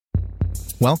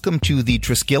Welcome to the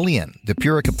Triskelion, the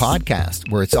Purica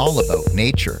podcast, where it's all about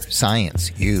nature,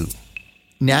 science, you.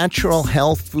 Natural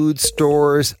health food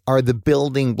stores are the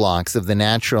building blocks of the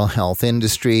natural health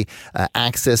industry,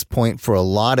 access point for a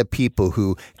lot of people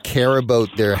who care about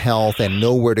their health and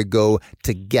know where to go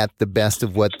to get the best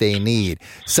of what they need.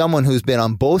 Someone who's been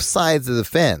on both sides of the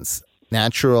fence,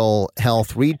 natural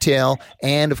health retail,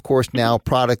 and of course now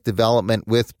product development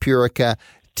with Purica.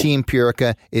 Team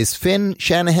Purica is Finn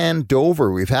Shanahan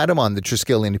Dover. We've had him on the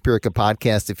Triskelion Purica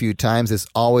podcast a few times. It's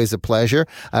always a pleasure.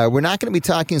 We're not going to be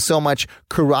talking so much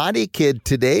Karate Kid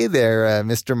today there,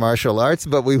 Mr. Martial Arts,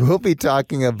 but we will be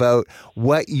talking about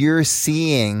what you're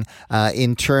seeing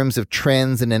in terms of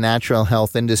trends in the natural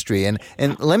health industry. And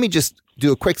let me just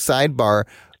do a quick sidebar.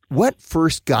 What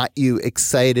first got you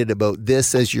excited about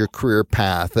this as your career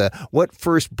path? What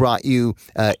first brought you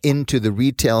into the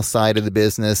retail side of the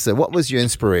business? What was your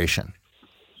inspiration?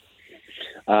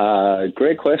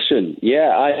 Great question.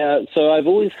 Yeah, so I've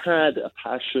always had a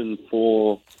passion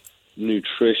for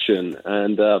nutrition,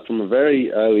 and from a very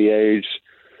early age,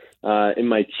 in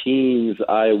my teens,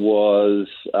 I was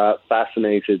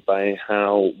fascinated by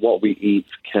how what we eat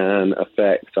can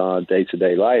affect our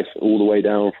day-to-day life, all the way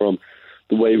down from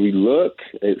the way we look.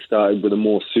 It started with a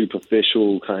more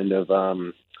superficial kind of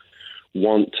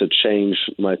want to change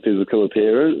my physical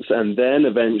appearance, and then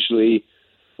eventually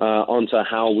onto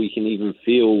how we can even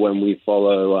feel when we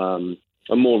follow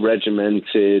a more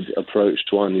regimented approach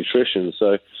to our nutrition.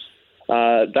 So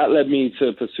that led me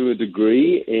to pursue a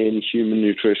degree in human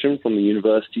nutrition from the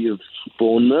University of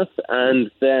Bournemouth, and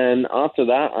then after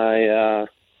that I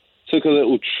took a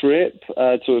little trip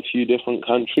to a few different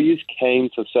countries, came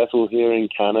to settle here in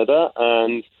Canada,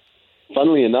 and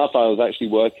funnily enough, I was actually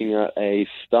working at a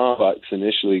Starbucks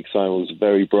initially because I was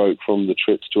very broke from the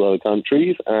trips to other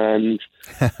countries, and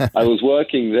I was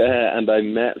working there and I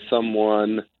met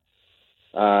someone,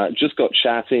 just got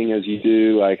chatting as you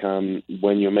do, like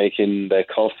when you're making their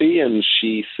coffee, and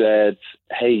she said,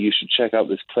 "Hey, you should check out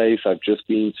this place I've just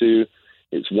been to.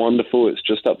 It's wonderful. It's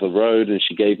just up the road." And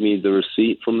she gave me the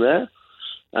receipt from there.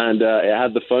 And it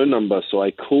had the phone number. So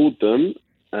I called them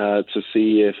to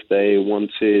see if they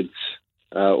wanted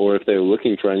or if they were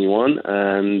looking for anyone.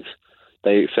 And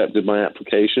they accepted my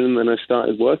application. And then I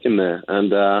started working there.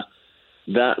 And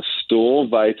that store,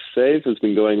 VitaSave, has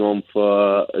been going on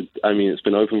for, it's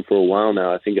been open for a while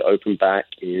now. I think it opened back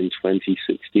in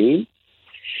 2016.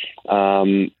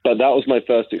 But that was my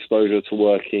first exposure to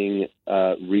working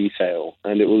retail,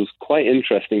 and it was quite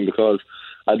interesting because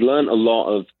I'd learned a lot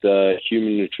of the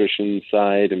human nutrition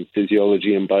side and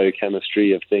physiology and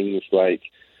biochemistry of things like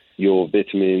your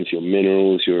vitamins, your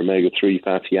minerals, your omega-3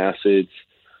 fatty acids,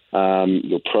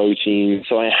 your protein.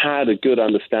 So I had a good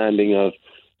understanding of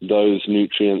those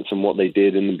nutrients and what they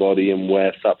did in the body and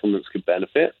where supplements could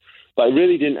benefit. But I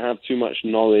really didn't have too much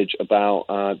knowledge about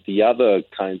the other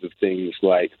kinds of things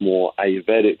like more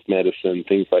Ayurvedic medicine,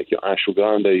 things like your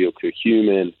ashwagandha, your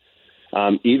curcumin.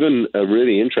 Even a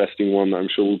really interesting one that I'm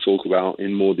sure we'll talk about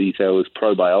in more detail is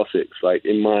probiotics. Like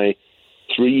in my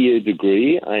 3-year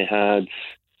degree, I had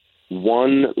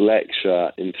one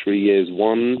lecture in 3 years,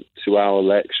 1 2-hour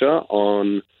lecture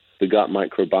on the gut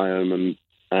microbiome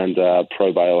and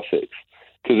probiotics,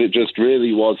 because it just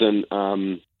really wasn't...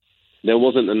 there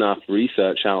wasn't enough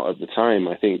research out at the time.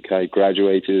 I think I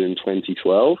graduated in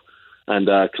 2012. And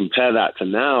compare that to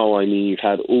now, you've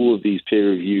had all of these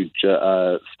peer-reviewed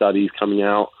studies coming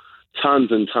out,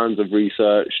 tons and tons of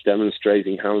research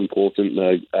demonstrating how important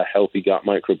a healthy gut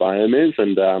microbiome is.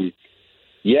 And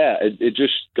it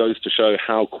just goes to show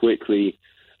how quickly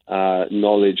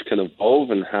knowledge can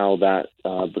evolve and how that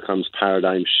becomes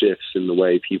paradigm shifts in the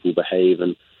way people behave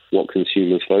and what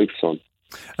consumers focus on.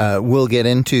 We'll get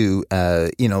into,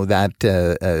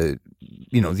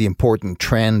 the important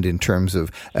trend in terms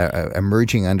of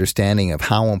emerging understanding of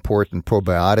how important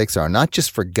probiotics are, not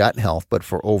just for gut health, but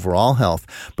for overall health.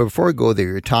 But before we go there,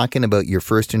 you're talking about your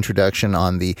first introduction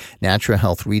on the natural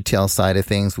health retail side of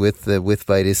things with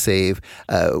VitaSave.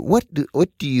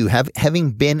 What do you have,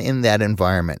 having been in that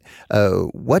environment,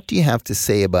 what do you have to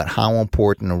say about how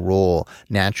important a role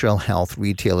natural health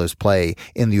retailers play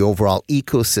in the overall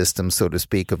ecosystem, so to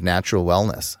speak, of natural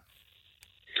wellness?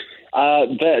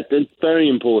 That's very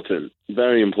important.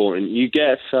 Very important. You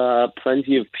get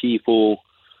plenty of people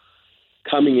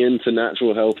coming into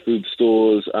natural health food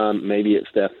stores. Maybe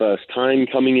it's their first time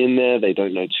coming in there. They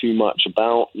don't know too much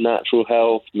about natural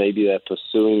health. Maybe they're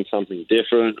pursuing something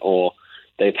different, or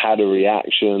they've had a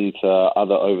reaction to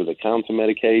other over-the-counter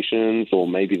medications, or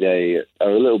maybe they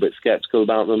are a little bit skeptical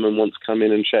about them and want to come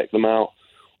in and check them out.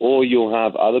 Or you'll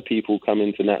have other people come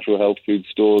into natural health food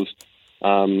stores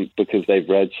because they've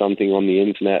read something on the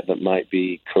internet that might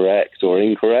be correct or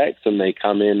incorrect, and they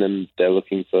come in and they're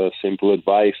looking for simple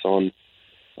advice on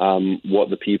what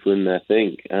the people in there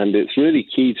think. And it's really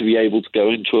key to be able to go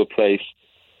into a place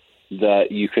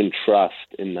that you can trust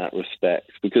in that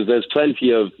respect, because there's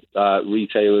plenty of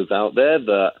retailers out there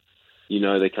that,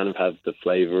 they kind of have the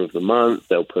flavor of the month.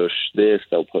 They'll push this,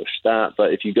 they'll push that.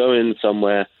 But if you go in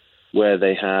somewhere where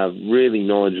they have really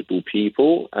knowledgeable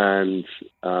people and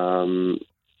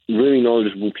really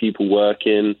knowledgeable people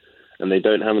working, and they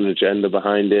don't have an agenda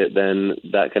behind it, then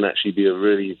that can actually be a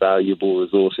really valuable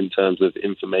resource in terms of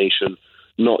information,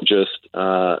 not just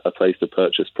a place to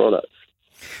purchase products.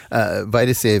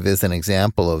 VitaSave is an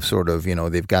example of sort of,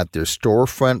 they've got their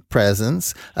storefront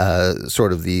presence,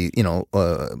 sort of the,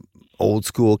 old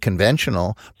school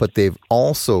conventional, but they've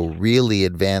also really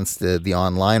advanced the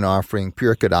online offering.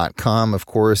 Purica.com, of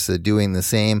course, doing the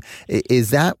same.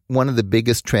 Is that one of the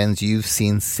biggest trends you've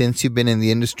seen since you've been in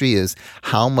the industry, is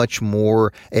how much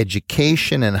more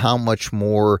education and how much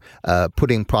more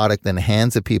putting product in the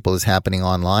hands of people is happening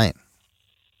online?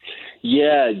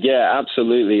 Yeah,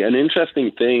 absolutely. An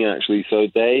interesting thing, actually. So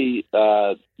they,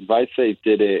 VitaSave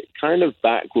did it kind of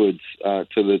backwards to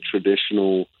the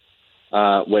traditional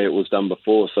way it was done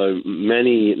before. So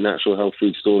many natural health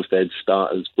food stores, they'd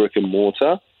start as brick and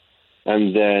mortar.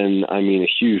 And then, a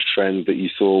huge trend that you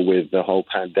saw with the whole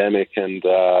pandemic and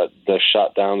the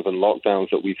shutdowns and lockdowns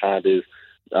that we've had is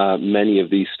many of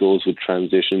these stores would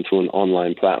transition to an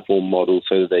online platform model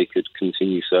so that they could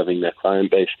continue serving their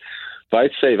client base.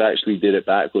 VitaSave actually did it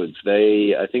backwards.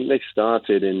 I think they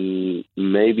started in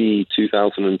maybe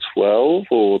 2012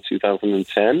 or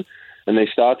 2010, and they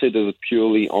started as a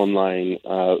purely online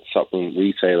supplement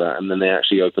retailer, and then they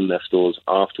actually opened their stores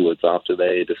afterwards after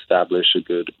they had established a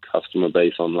good customer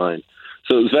base online.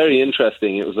 So it was very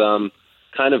interesting. It was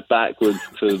kind of backwards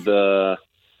to the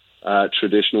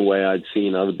traditional way I'd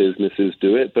seen other businesses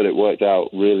do it, but it worked out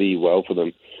really well for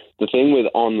them. The thing with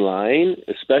online,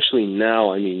 especially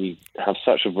now, you have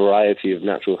such a variety of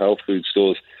natural health food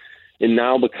stores. It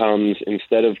now becomes,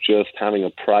 instead of just having a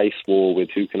price war with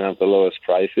who can have the lowest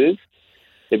prices,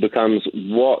 it becomes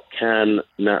what can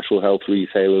natural health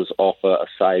retailers offer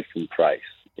aside from price,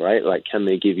 right? Like, can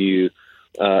they give you,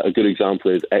 a good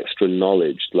example is extra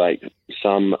knowledge. Like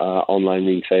some online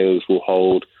retailers will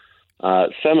hold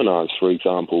seminars, for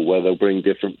example, where they'll bring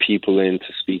different people in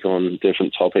to speak on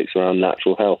different topics around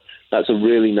natural health. That's a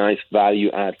really nice value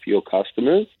add for your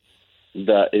customers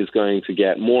that is going to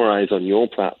get more eyes on your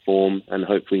platform and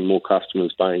hopefully more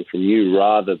customers buying from you,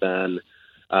 rather than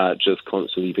just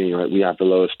constantly being like, we have the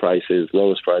lowest prices.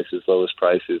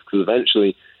 Because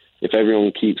eventually, if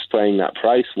everyone keeps playing that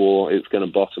price war, it's going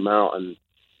to bottom out and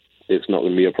it's not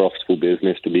going to be a profitable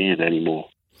business to be in anymore.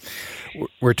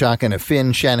 We're talking to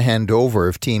Finn Shanahan-Dover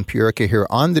of Team Purica here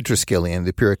on the Triskelion,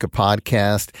 the Purica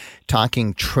podcast,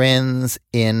 talking trends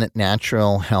in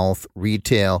natural health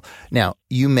retail. Now,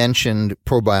 you mentioned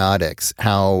probiotics,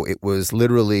 how it was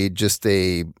literally just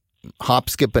a hop,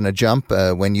 skip, and a jump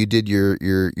when you did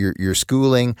your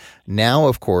schooling. Now,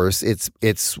 of course,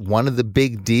 it's one of the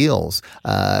big deals.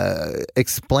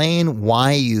 Explain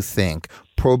why you think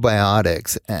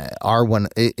probiotics are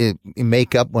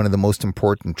make up one of the most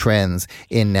important trends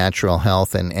in natural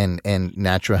health and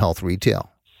natural health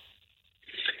retail.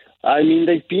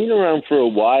 They've been around for a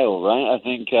while, right? I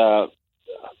think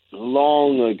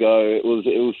long ago it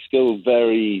was still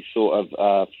very sort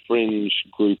of fringe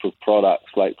group of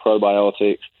products like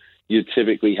probiotics. You'd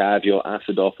typically have your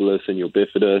acidophilus and your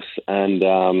bifidus, and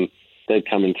they'd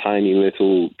come in tiny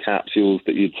little capsules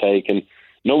that you'd take, and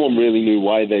no one really knew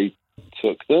why they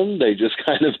took them. They just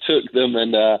kind of took them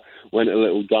and went a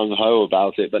little gung-ho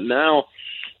about it. But now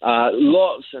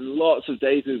lots and lots of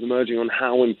data is emerging on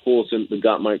how important the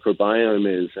gut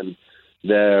microbiome is, and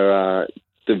they're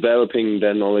developing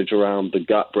their knowledge around the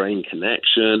gut-brain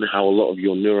connection, how a lot of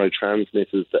your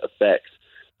neurotransmitters that affect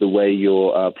the way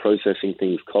you're processing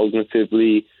things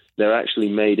cognitively, they're actually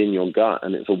made in your gut,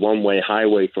 and it's a one-way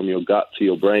highway from your gut to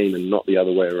your brain and not the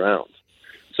other way around.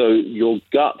 So your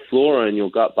gut flora and your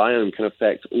gut biome can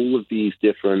affect all of these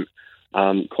different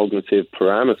cognitive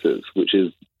parameters, which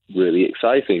is really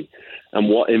exciting. And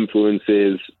what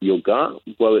influences your gut?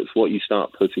 Well, it's what you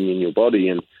start putting in your body.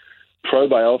 And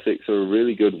probiotics are a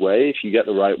really good way, if you get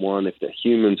the right one, if they're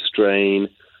human strain,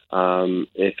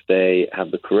 if they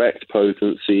have the correct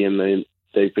potency and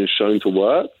they've been shown to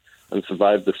work and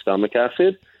survive the stomach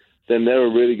acid, then they're a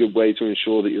really good way to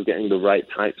ensure that you're getting the right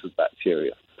types of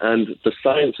bacteria. And the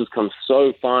science has come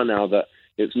so far now that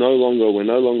we're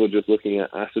no longer just looking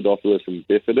at acidophilus and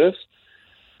bifidus.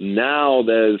 Now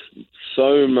there's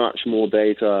so much more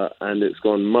data, and it's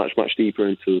gone much, much deeper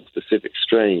into specific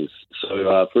strains.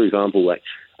 So, for example, like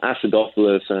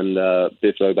Acidophilus and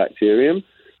Bifidobacterium,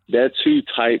 they're two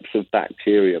types of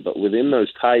bacteria, but within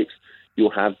those types,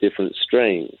 you'll have different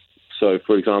strains. So,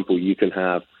 for example, you can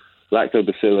have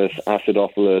Lactobacillus,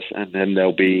 Acidophilus, and then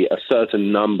there'll be a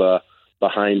certain number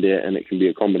behind it, and it can be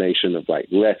a combination of like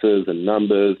letters and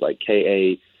numbers, like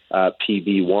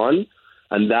KAPB1,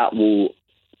 and that will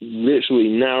literally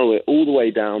narrow it all the way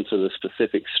down to the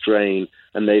specific strain,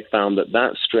 and they found that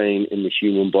that strain in the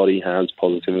human body has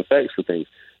positive effects for things.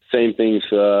 Same thing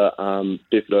for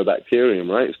Bifidobacterium,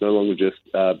 right? It's no longer just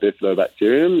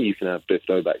Bifidobacterium. You can have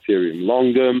Bifidobacterium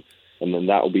longum, and then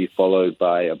that will be followed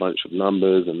by a bunch of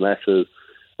numbers and letters.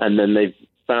 And then they've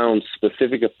found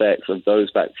specific effects of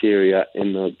those bacteria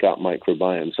in the gut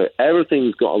microbiome. So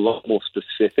everything's got a lot more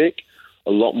specific,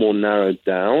 a lot more narrowed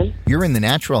down. You're in the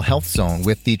Natural Health Zone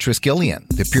with the Triskelion,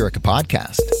 the Purica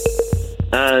podcast.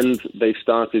 And they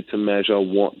started to measure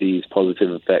what these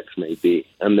positive effects may be.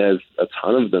 And there's a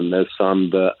ton of them. There's some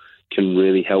that can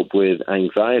really help with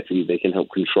anxiety. They can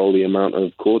help control the amount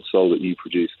of cortisol that you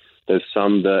produce. There's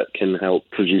some that can help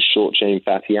produce short-chain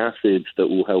fatty acids that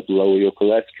will help lower your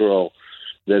cholesterol.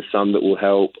 There's some that will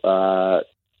help, they'll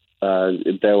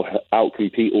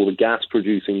outcompete all the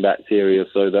gas-producing bacteria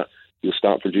so that you'll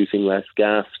start producing less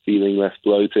gas, feeling less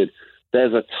bloated.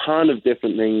 There's a ton of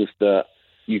different things that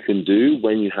you can do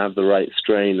when you have the right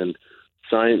strain, and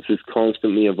science is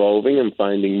constantly evolving and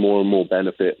finding more and more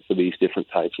benefit for these different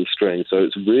types of strains. So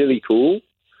it's really cool.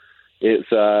 It's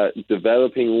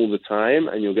developing all the time,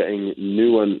 and you're getting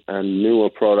newer and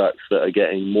newer products that are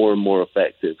getting more and more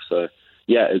effective. So,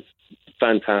 yeah, it's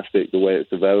fantastic the way it's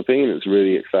developing, and it's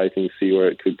really exciting to see where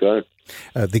it could go.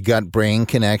 The gut-brain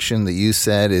connection that you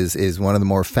said is one of the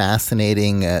more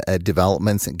fascinating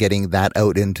developments, and getting that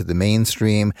out into the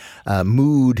mainstream.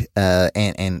 Mood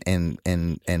and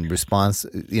response,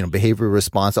 behavioral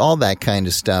response, all that kind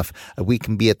of stuff. We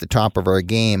can be at the top of our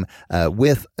game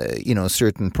with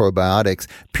certain probiotics.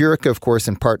 Purica, of course,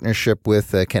 in partnership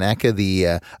with Kaneka,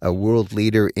 the world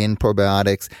leader in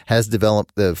probiotics, has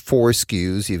developed the 4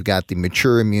 SKUs. You've got the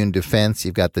mature immune defense,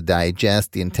 you've got the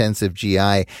digest, the intensive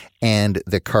GI, and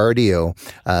the cardio.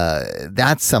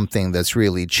 That's something that's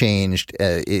really changed,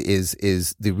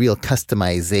 is the real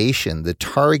customization, the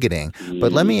targeting.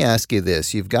 But let me ask you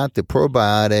this. You've got the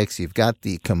probiotics, you've got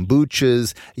the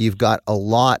kombuchas, you've got a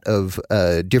lot of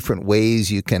different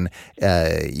ways you can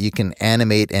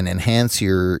animate and enhance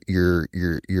your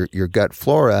gut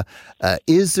flora.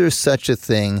 Is there such a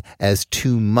thing as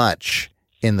too much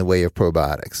in the way of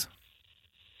probiotics?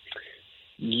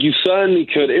 You certainly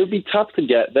could. It would be tough to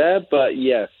get there, but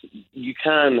yes, you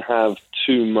can have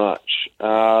too much.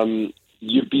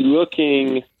 You'd be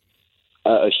looking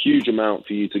at a huge amount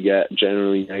for you to get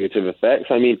generally negative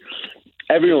effects. I mean,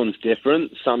 everyone's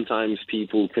different. Sometimes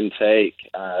people can take,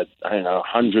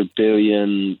 100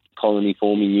 billion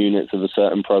colony-forming units of a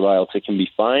certain probiotic and be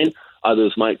fine.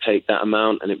 Others might take that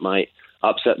amount and it might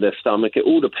upset their stomach. It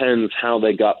all depends how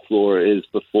their gut flora is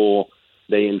before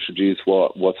they introduce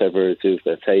whatever it is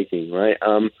they're taking, right?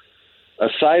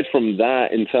 Aside from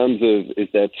that, in terms of is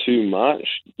there too much,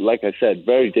 like I said,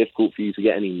 very difficult for you to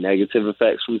get any negative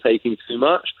effects from taking too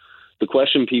much. The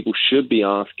question people should be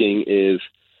asking is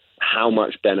how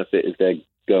much benefit is there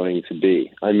going to be?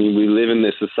 I mean, we live in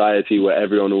this society where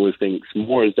everyone always thinks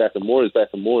more is better, more is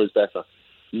better, more is better.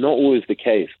 Not always the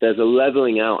case. There's a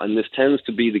leveling out, and this tends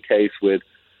to be the case with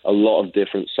a lot of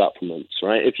different supplements,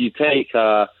 right? If you take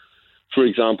for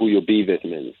example, your B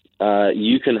vitamins,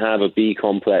 you can have a B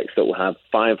complex that will have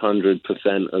 500%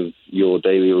 of your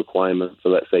daily requirement for,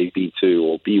 let's say, B2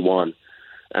 or B1.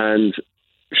 And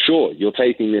sure, you're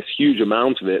taking this huge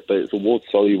amount of it, but it's a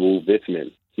water-soluble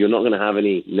vitamin. You're not going to have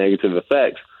any negative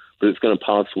effects, but it's going to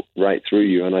pass right through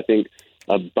you. And I think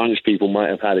a bunch of people might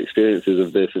have had experiences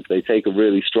of this. If they take a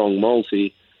really strong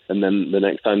multi, and then the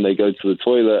next time they go to the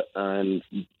toilet and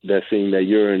they're seeing their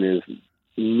urine is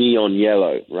neon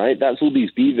yellow, right? That's all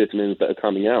these B vitamins that are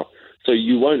coming out. So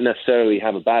you won't necessarily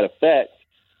have a bad effect,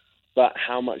 but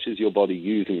how much is your body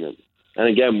using them? And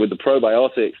again, with the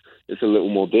probiotics, it's a little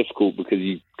more difficult because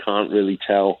you can't really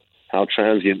tell how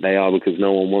transient they are because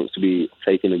no one wants to be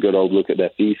taking a good old look at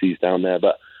their feces down there.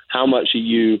 But how much are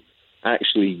you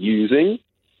actually using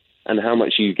and how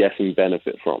much are you getting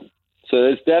benefit from? So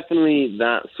there's definitely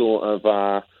that sort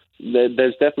of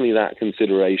there's definitely that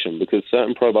consideration because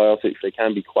certain probiotics, they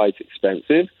can be quite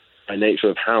expensive by nature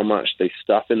of how much they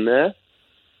stuff in there.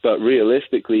 But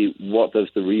realistically, what does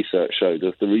the research show?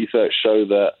 Does the research show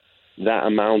that that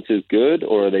amount is good,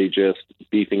 or are they just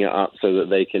beefing it up so that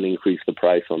they can increase the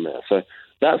price on there? So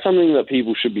that's something that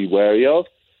people should be wary of.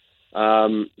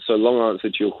 So long answer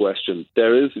to your question.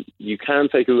 You can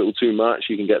take a little too much.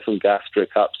 You can get some gastric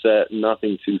upset,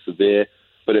 nothing too severe,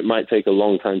 but it might take a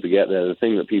long time to get there. The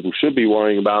thing that people should be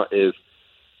worrying about is,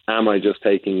 am I just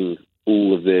taking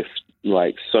all of this,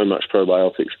 like so much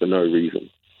probiotics for no reason?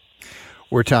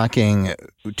 We're talking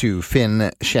to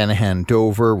Finn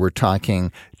Shanahan-Dover. We're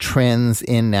talking trends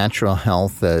in natural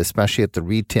health, especially at the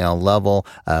retail level,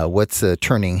 what's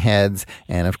turning heads,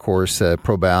 and of course,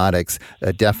 probiotics,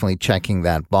 definitely checking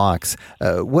that box.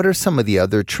 What are some of the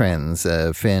other trends,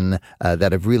 Finn,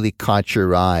 that have really caught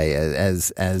your eye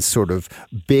as sort of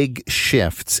big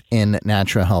shifts in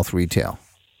natural health retail?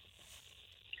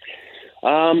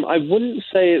 I wouldn't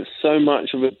say it's so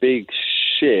much of a big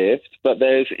shift, but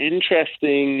there's an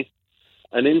interesting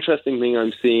thing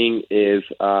I'm seeing is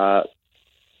kind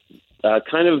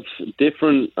of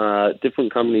different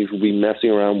companies will be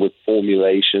messing around with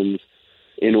formulations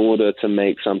in order to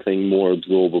make something more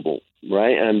absorbable,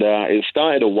 right? And it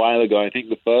started a while ago. I think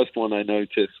the first one I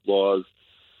noticed was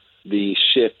the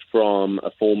shift from a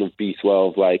form of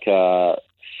B12 like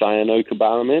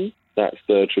cyanocobalamin, that's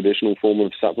the traditional form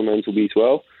of supplemental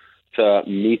B12, to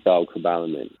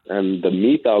methylcobalamin. And the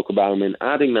methylcobalamin,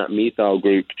 adding that methyl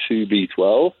group to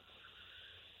B12,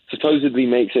 supposedly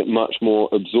makes it much more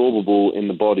absorbable in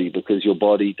the body because your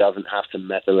body doesn't have to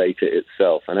methylate it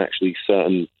itself. And actually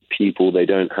certain people, they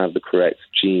don't have the correct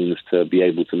genes to be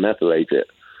able to methylate it.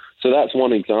 So that's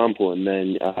one example. And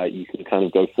then you can kind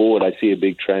of go forward. I see a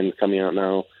big trend coming out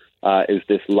now is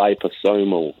this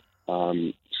liposomal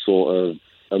sort of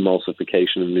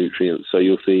emulsification of nutrients. So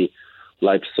you'll see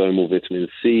liposomal vitamin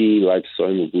C,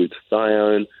 liposomal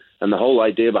glutathione, and the whole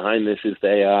idea behind this is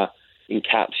they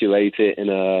encapsulate it in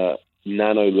a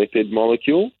nanolipid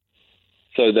molecule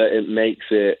so that it makes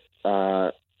it,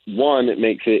 one, it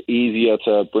makes it easier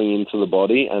to bring into the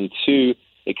body, and two,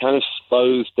 it kind of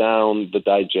slows down the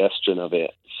digestion of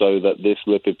it so that this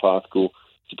lipid particle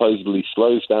supposedly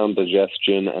slows down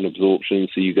digestion and absorption,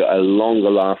 so you get a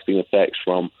longer lasting effect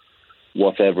from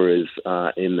whatever is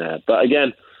in there. But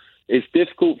again, it's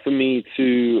difficult for me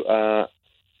to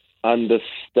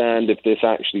understand if this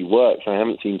actually works. I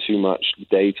haven't seen too much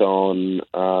data on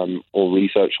or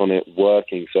research on it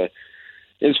working. So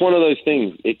it's one of those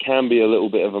things. It can be a little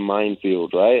bit of a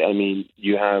minefield, right? I mean,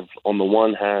 you have on the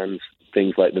one hand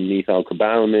things like the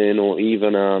methylcobalamin or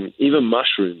even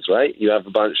mushrooms, right? You have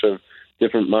a bunch of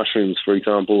different mushrooms, for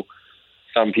example.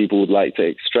 Some people would like to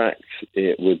extract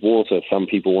it with water. Some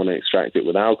people want to extract it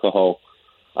with alcohol.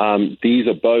 These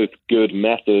are both good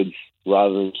methods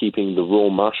rather than keeping the raw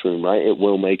mushroom, right? It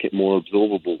will make it more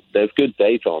absorbable. There's good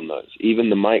data on those. Even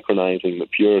the micronizing that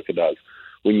Purica does.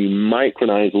 When you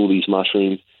micronize all these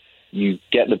mushrooms, you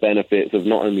get the benefits of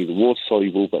not only the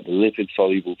water-soluble, but the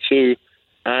lipid-soluble too,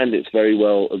 and it's very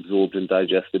well absorbed and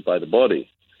digested by the body.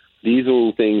 These are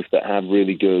all things that have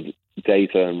really good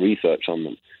data and research on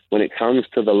them. When it comes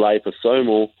to the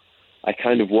liposomal, I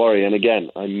kind of worry. And again,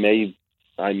 I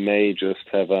may just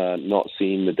have not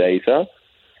seen the data,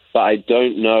 but I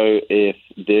don't know if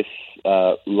this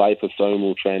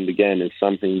liposomal trend, again, is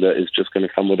something that is just going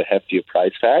to come with a heftier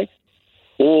price tag,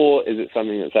 or is it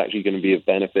something that's actually going to be of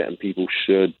benefit and people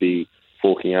should be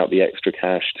forking out the extra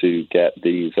cash to get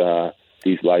these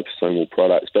liposomal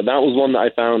products. But that was one that I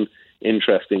found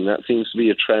interesting. That seems to be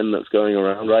a trend that's going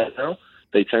around right now.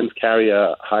 They tend to carry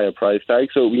a higher price tag,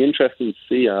 so it'll be interesting to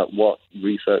see what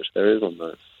research there is on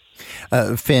those.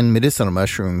 Finn, medicinal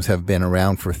mushrooms have been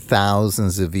around for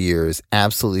thousands of years,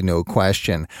 absolutely no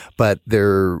question, but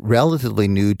they're relatively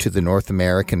new to the North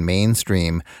American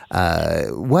mainstream.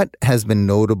 What has been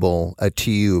notable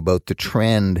to you about the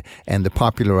trend and the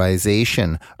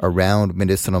popularization around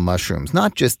medicinal mushrooms?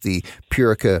 Not just the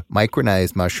Purica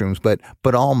micronized mushrooms, but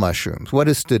all mushrooms. What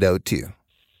has stood out to you?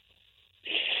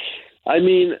 I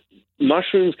mean,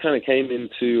 mushrooms kind of came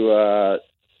into...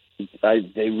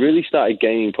 they really started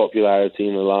gaining popularity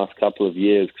in the last couple of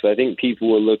years because I think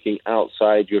people were looking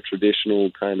outside your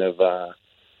traditional kind of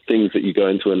things that you go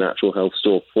into a natural health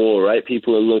store for, right?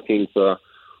 People are looking for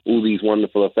all these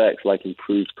wonderful effects like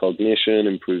improved cognition,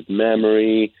 improved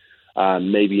memory,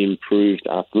 maybe improved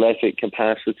athletic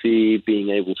capacity, being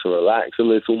able to relax a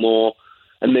little more.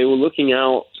 And they were looking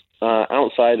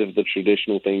outside of the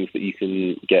traditional things that you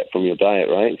can get from your diet,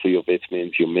 right? So your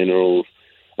vitamins, your minerals.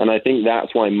 And I think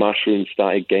that's why mushrooms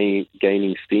started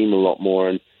gaining steam a lot more.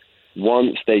 And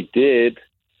once they did,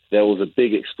 there was a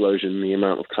big explosion in the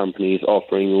amount of companies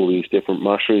offering all these different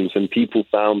mushrooms. And people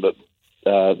found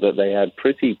that they had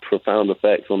pretty profound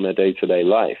effects on their day-to-day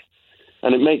life.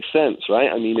 And it makes sense,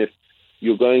 right? I mean, if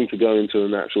you're going to go into a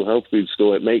natural health food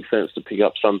store, it makes sense to pick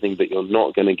up something that you're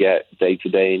not going to get day to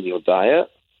day in your diet,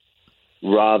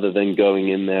 rather than going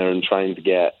in there and trying to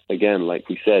get, again, like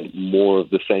we said, more of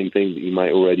the same thing that you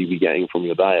might already be getting from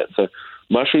your diet. So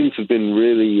mushrooms have been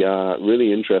really,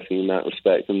 really interesting in that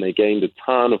respect, and they gained a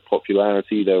ton of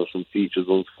popularity. There were some features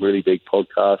on some really big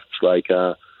podcasts, like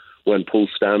when Paul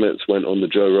Stamets went on the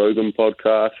Joe Rogan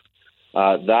podcast.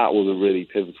 That was a really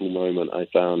pivotal moment, I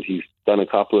found. He's done a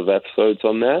couple of episodes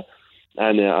on there,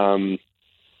 and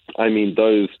I mean,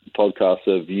 those podcasts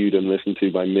are viewed and listened to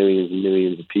by millions and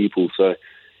millions of people. So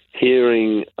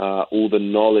hearing all the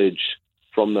knowledge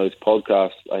from those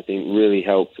podcasts, I think, really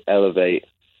helped elevate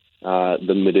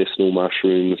the medicinal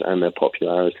mushrooms and their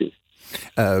popularity.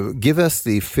 Give us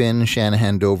the Finn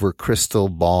Shanahan Dover crystal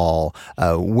ball.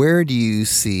 Where do you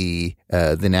see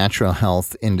the natural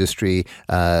health industry?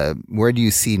 Where do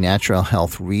you see natural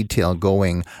health retail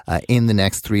going in the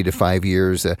next 3 to 5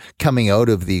 years coming out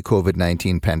of the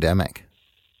COVID-19 pandemic?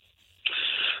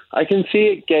 I can see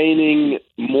it gaining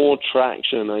more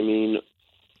traction. I mean,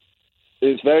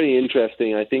 it's very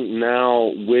interesting. I think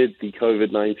now with the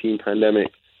COVID-19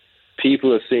 pandemic,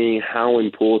 people are seeing how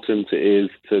important it is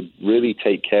to really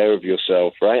take care of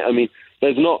yourself, right? I mean,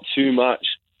 there's not too much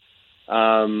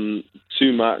in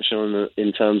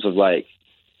terms of like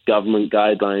government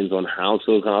guidelines on how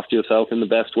to look after yourself in the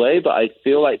best way, but I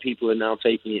feel like people are now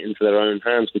taking it into their own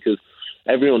hands because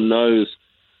everyone knows,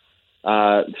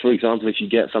 for example, if you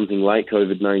get something like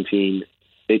COVID-19,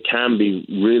 it can be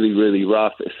really, really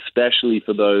rough, especially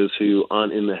for those who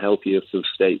aren't in the healthiest of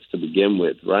states to begin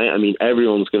with, right? I mean,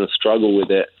 everyone's going to struggle with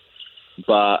it,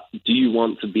 but do you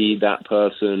want to be that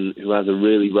person who has a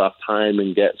really rough time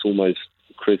and gets almost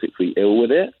critically ill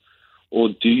with it? Or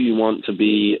do you want to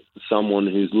be someone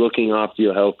who's looking after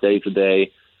your health day to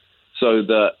day so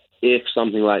that if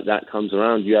something like that comes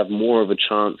around, you have more of a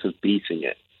chance of beating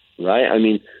it, right? I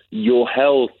mean, your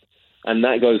health, and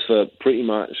that goes for pretty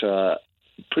much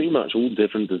all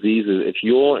different diseases. If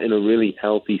you're in a really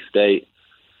healthy state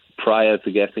prior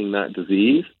to getting that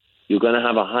disease, you're going to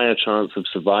have a higher chance of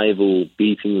survival,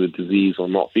 beating the disease, or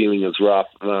not feeling as rough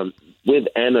with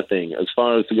anything, as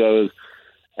far as to go as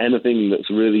anything that's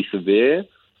really severe,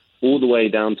 all the way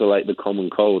down to like the common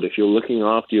cold. If you're looking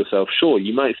after yourself, sure,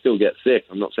 you might still get sick.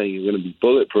 I'm not saying you're going to be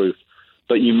bulletproof,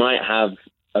 but you might have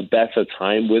a better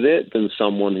time with it than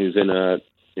someone who's in a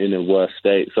worse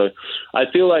state. So I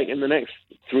feel like in the next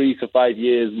 3 to 5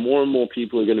 years, more and more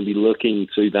people are going to be looking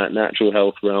to that natural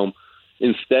health realm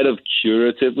instead of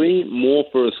curatively, more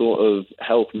for a sort of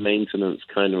health maintenance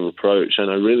kind of approach. And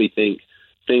I really think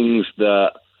things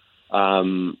that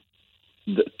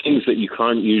you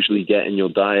can't usually get in your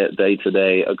diet day to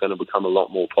day are going to become a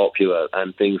lot more popular,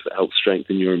 and things that help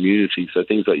strengthen your immunity. So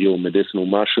things like your medicinal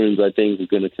mushrooms, I think, are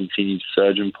going to continue to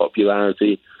surge in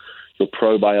popularity. Your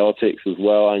probiotics as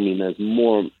well. I mean, there's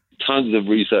tons of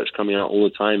research coming out all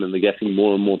the time, and they're getting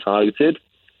more and more targeted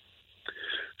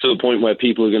to the point where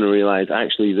people are going to realize,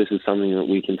 actually, this is something that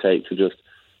we can take to just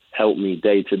help me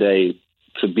day to day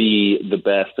to be the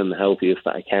best and the healthiest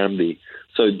that I can be.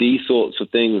 So these sorts of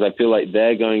things, I feel like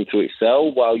they're going to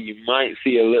excel, while you might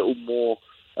see a little more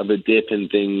of a dip in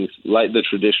things like the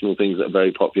traditional things that are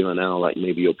very popular now, like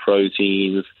maybe your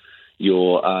proteins,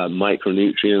 your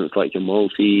micronutrients like your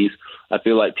multis. I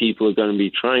feel like people are going to be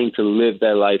trying to live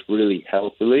their life really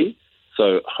healthily.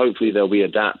 So hopefully they'll be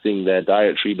adapting their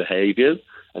dietary behaviors,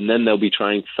 and then they'll be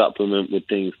trying to supplement with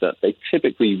things that they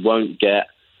typically won't get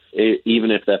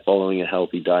even if they're following a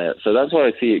healthy diet. So that's where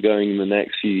I see it going in the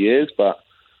next few years, but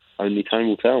only time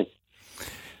will tell.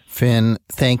 Finn,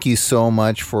 thank you so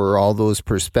much for all those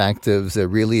perspectives. I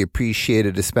really appreciate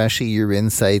it, especially your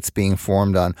insights being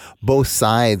formed on both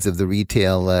sides of the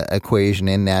retail equation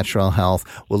in natural health.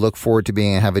 We'll look forward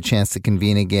to have a chance to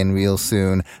convene again real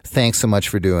soon. Thanks so much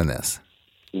for doing this.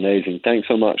 Amazing. Thanks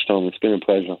so much, Tom. It's been a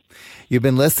pleasure. You've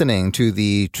been listening to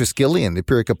the Triskelion, the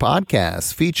Purica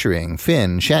podcast featuring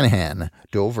Finn Shanahan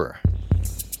Dover.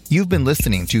 You've been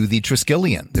listening to the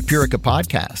Triskelion, the Purica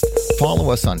podcast. Follow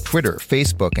us on Twitter,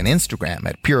 Facebook, and Instagram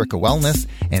at Purica Wellness,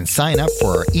 and sign up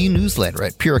for our e-newsletter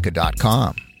at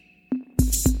purica.com.